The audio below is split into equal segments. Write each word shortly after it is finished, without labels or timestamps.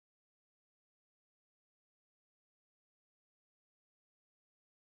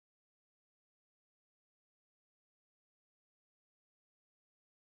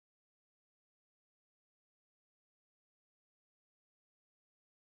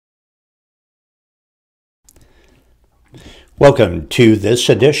Welcome to this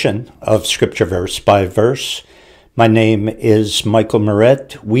edition of Scripture Verse by Verse. My name is Michael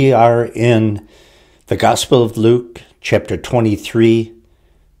Moret. We are in the Gospel of Luke, chapter 23,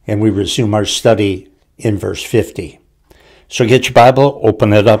 and we resume our study in verse 50. So get your Bible,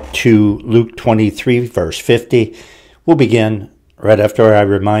 open it up to Luke 23, verse 50. We'll begin right after I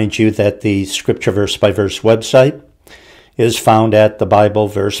remind you that the Scripture Verse by Verse website is found at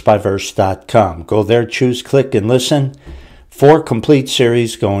thebibleversebyverse.com. Go there, choose, click, and listen. 4 complete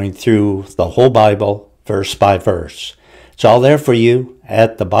series going through the whole Bible, verse by verse. It's all there for you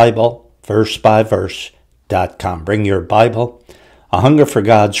at thebibleversebyverse.com. Bring your Bible, a hunger for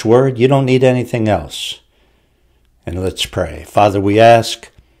God's Word. You don't need anything else. And let's pray. Father, we ask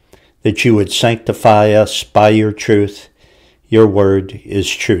that you would sanctify us by your truth. Your Word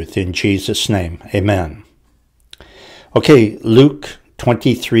is truth. In Jesus' name, amen. Okay, Luke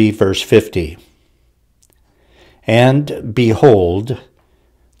 23, verse 50. And behold,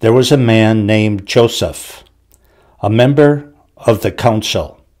 there was a man named Joseph, a member of the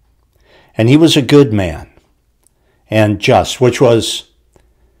council, and he was a good man and just, which was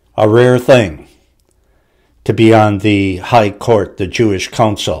a rare thing to be on the high court, the Jewish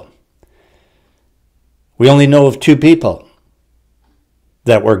council. We only know of 2 people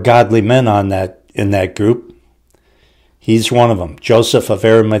that were godly men in that group. He's one of them. Joseph of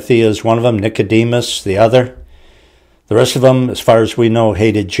Arimathea is one of them. Nicodemus, the other. The rest of them, as far as we know,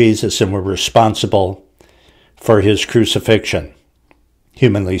 hated Jesus and were responsible for his crucifixion,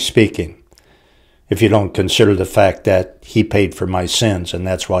 humanly speaking, if you don't consider the fact that he paid for my sins and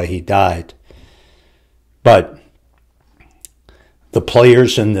that's why he died. But the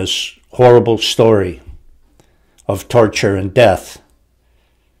players in this horrible story of torture and death,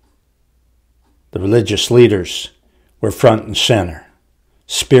 the religious leaders, were front and center,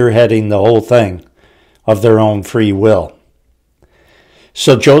 spearheading the whole thing of their own free will.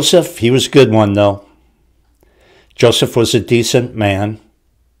 So Joseph, he was a good one though. Joseph was a decent man.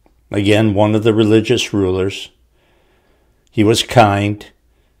 Again, one of the religious rulers. He was kind.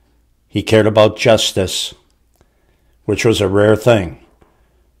 He cared about justice, which was a rare thing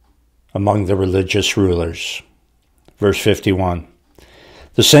among the religious rulers. Verse 51.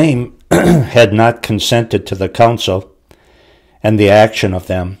 The same had not consented to the council and the action of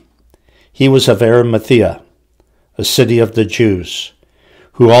them. He was of Arimathea, a city of the Jews,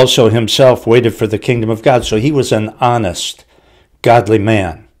 who also himself waited for the kingdom of God. So he was an honest, godly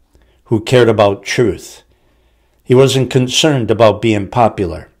man who cared about truth. He wasn't concerned about being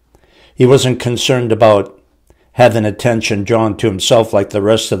popular. He wasn't concerned about having attention drawn to himself like the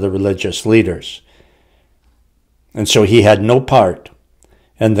rest of the religious leaders. And so he had no part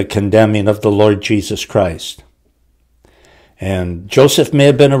in the condemning of the Lord Jesus Christ. And Joseph may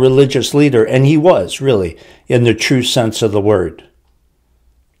have been a religious leader, and he was, really, in the true sense of the word.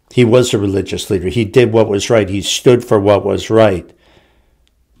 He was a religious leader. He did what was right. He stood for what was right.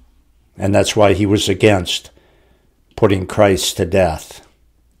 And that's why he was against putting Christ to death,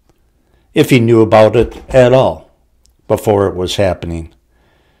 if he knew about it at all before it was happening.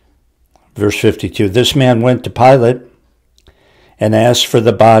 Verse 52, this man went to Pilate and asked for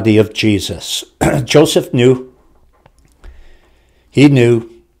the body of Jesus. Joseph knew. He knew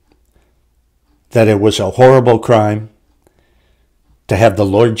that it was a horrible crime to have the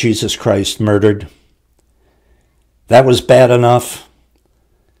Lord Jesus Christ murdered. That was bad enough,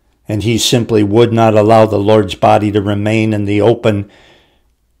 and he simply would not allow the Lord's body to remain in the open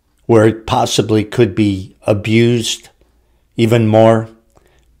where it possibly could be abused even more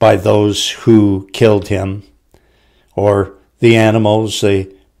by those who killed him, or the animals,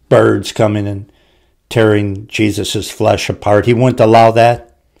 the birds coming and tearing Jesus' flesh apart. He wouldn't allow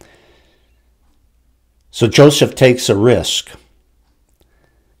that. So Joseph takes a risk.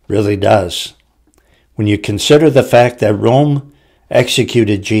 Really does. When you consider the fact that Rome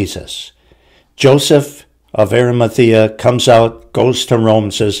executed Jesus, Joseph of Arimathea comes out, goes to Rome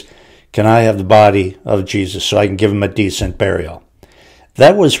and says, can I have the body of Jesus so I can give him a decent burial?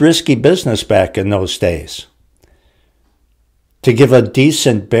 That was risky business back in those days. To give a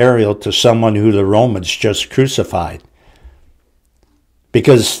decent burial to someone who the Romans just crucified.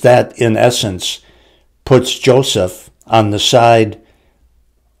 Because that, in essence, puts Joseph on the side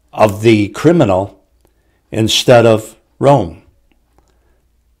of the criminal instead of Rome.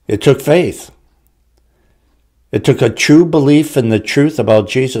 It took faith. It took a true belief in the truth about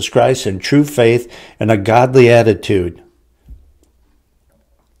Jesus Christ and true faith and a godly attitude.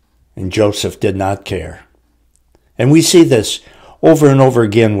 And Joseph did not care. And we see this over and over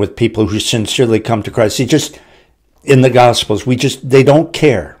again with people who sincerely come to Christ. In the Gospels, they don't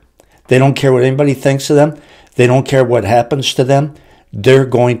care. They don't care what anybody thinks of them. They don't care what happens to them. They're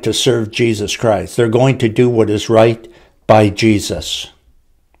going to serve Jesus Christ. They're going to do what is right by Jesus,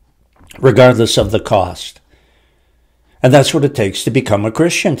 regardless of the cost. And that's what it takes to become a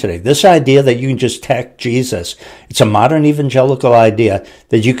Christian today. This idea that you can just tack Jesus, it's a modern evangelical idea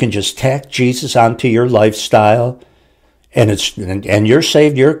that you can just tack Jesus onto your lifestyle and you're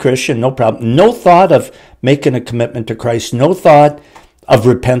saved, you're a Christian, no problem. No thought of making a commitment to Christ, no thought of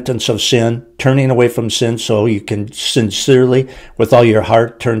repentance of sin, turning away from sin so you can sincerely, with all your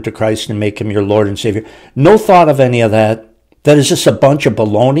heart, turn to Christ and make him your Lord and Savior. No thought of any of that. That is just a bunch of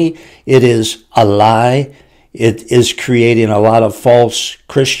baloney. It is a lie. It is creating a lot of false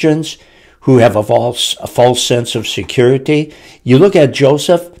Christians who have a false sense of security. You look at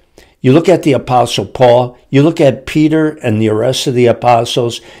Joseph, you look at the Apostle Paul, you look at Peter and the rest of the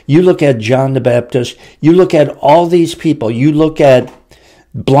apostles, you look at John the Baptist, you look at all these people, you look at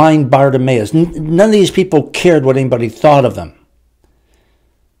blind Bartimaeus. None of these people cared what anybody thought of them.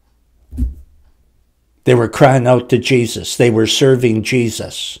 They were crying out to Jesus. They were serving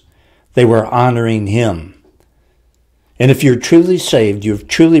Jesus. They were honoring him. And if you're truly saved, you've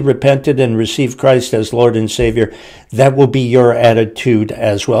truly repented and received Christ as Lord and Savior, that will be your attitude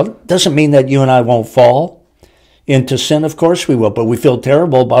as well. It doesn't mean that you and I won't fall into sin. Of course we will, but we feel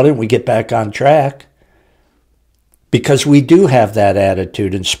terrible about it and we get back on track because we do have that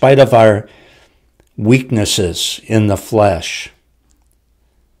attitude in spite of our weaknesses in the flesh.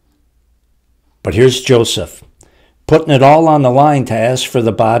 But here's Joseph, putting it all on the line to ask for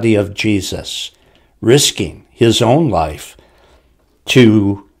the body of Jesus, risking his own life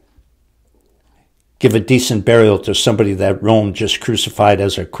to give a decent burial to somebody that Rome just crucified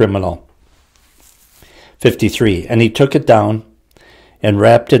as a criminal. 53, and he took it down and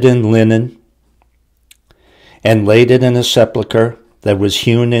wrapped it in linen and laid it in a sepulchre that was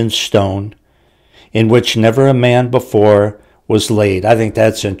hewn in stone, in which never a man before was laid. I think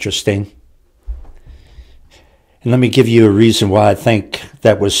that's interesting. And let me give you a reason why I think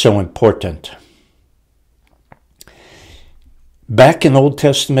that was so important. Back in Old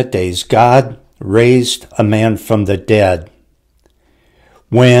Testament days, God raised a man from the dead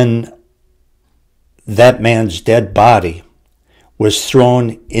when that man's dead body was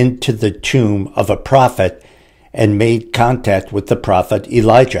thrown into the tomb of a prophet and made contact with the prophet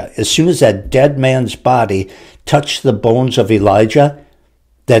Elijah. As soon as that dead man's body touched the bones of Elijah,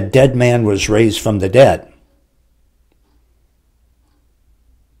 that dead man was raised from the dead.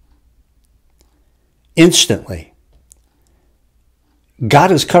 Instantly.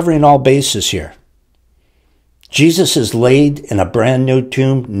 God is covering all bases here. Jesus is laid in a brand new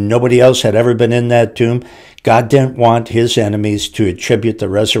tomb. Nobody else had ever been in that tomb. God didn't want his enemies to attribute the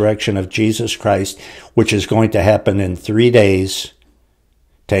resurrection of Jesus Christ, which is going to happen in 3 days,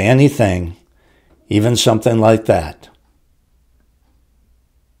 to anything, even something like that.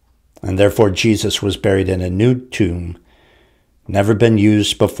 And therefore Jesus was buried in a new tomb, never been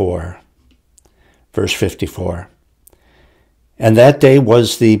used before. Verse 54. And that day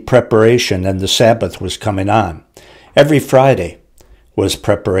was the preparation, and the Sabbath was coming on. Every Friday was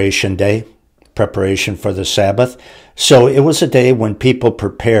preparation day, preparation for the Sabbath. So it was a day when people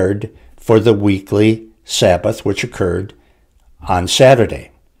prepared for the weekly Sabbath, which occurred on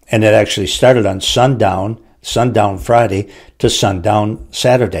Saturday. And it actually started on sundown Friday to sundown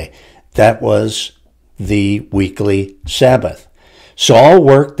Saturday. That was the weekly Sabbath. So all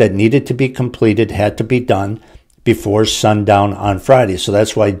work that needed to be completed had to be done before sundown on Friday. So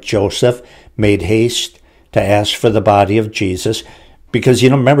that's why Joseph made haste to ask for the body of Jesus, because,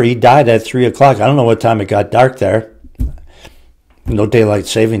 remember, he died at 3 o'clock. I don't know what time it got dark there. No daylight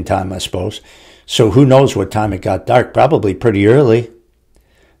saving time, I suppose. So who knows what time it got dark? Probably pretty early.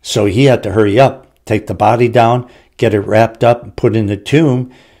 So he had to hurry up, take the body down, get it wrapped up, and put in the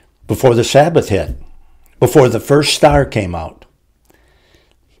tomb before the Sabbath hit, before the first star came out.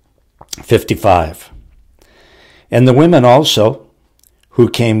 55. And the women also, who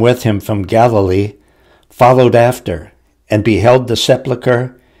came with him from Galilee, followed after, and beheld the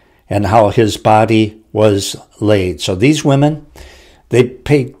sepulchre and how his body was laid. So these women, they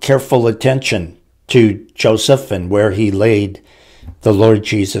paid careful attention to Joseph and where he laid the Lord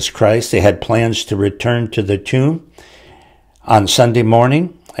Jesus Christ. They had plans to return to the tomb on Sunday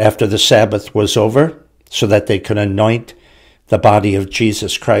morning after the Sabbath was over, so that they could anoint the body of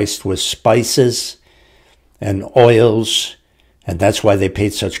Jesus Christ with spices and oils, and that's why they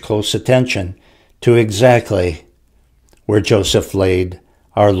paid such close attention to exactly where Joseph laid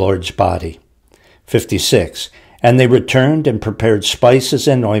our Lord's body. 56. And they returned and prepared spices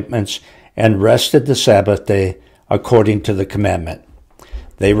and ointments and rested the Sabbath day according to the commandment.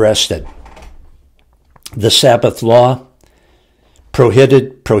 They rested. The Sabbath law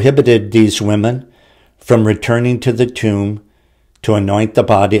prohibited these women from returning to the tomb to anoint the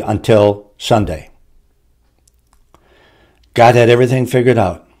body until Sunday. God had everything figured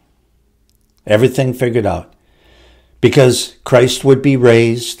out. Everything figured out. Because Christ would be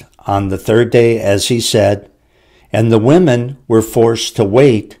raised on the third day, as he said, and the women were forced to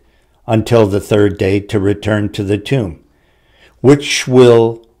wait until the third day to return to the tomb, which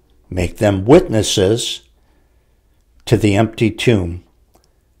will make them witnesses to the empty tomb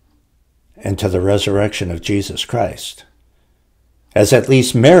and to the resurrection of Jesus Christ. As at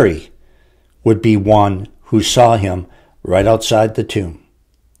least Mary would be one who saw him right outside the tomb.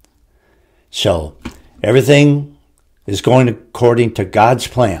 So everything is going according to God's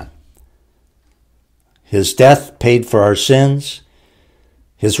plan. His death paid for our sins.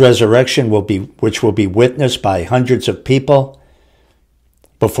 His resurrection which will be witnessed by hundreds of people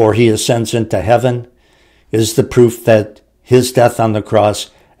before he ascends into heaven, is the proof that his death on the cross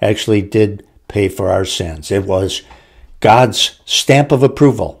actually did pay for our sins. It was God's stamp of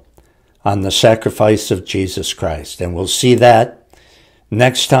approval on the sacrifice of Jesus Christ. And we'll see that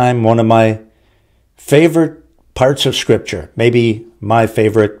next time. One of my favorite parts of Scripture, maybe my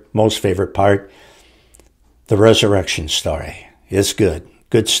most favorite part, the resurrection story. It's good.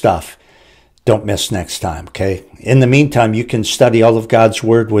 Good stuff. Don't miss next time, okay? In the meantime, you can study all of God's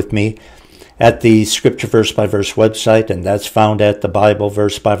Word with me at the Scripture Verse by Verse website, and that's found at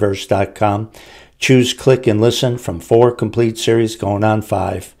thebibleversebyverse.com. Choose, click, and listen from 4 complete series going on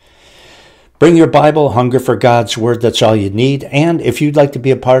 5. Bring your Bible, hunger for God's Word, that's all you need. And if you'd like to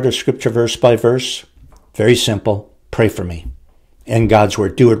be a part of Scripture Verse by Verse, very simple, pray for me in God's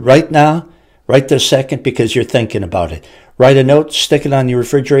Word. Do it right now, right this second, because you're thinking about it. Write a note, stick it on your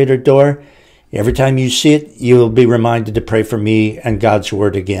refrigerator door. Every time you see it, you'll be reminded to pray for me and God's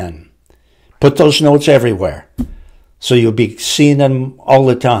Word again. Put those notes everywhere, so you'll be seeing them all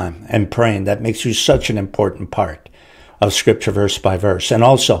the time and praying. That makes you such an important part of Scripture Verse by Verse. And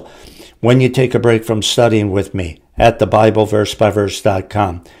also, when you take a break from studying with me at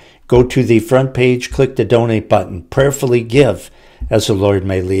thebibleversebyverse.com, go to the front page, click the donate button, prayerfully give as the Lord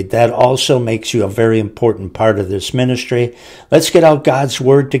may lead. That also makes you a very important part of this ministry. Let's get out God's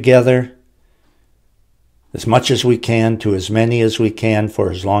Word together as much as we can, to as many as we can, for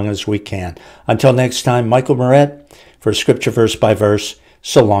as long as we can. Until next time, Michael Moret for Scripture Verse by Verse.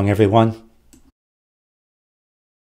 So long, everyone.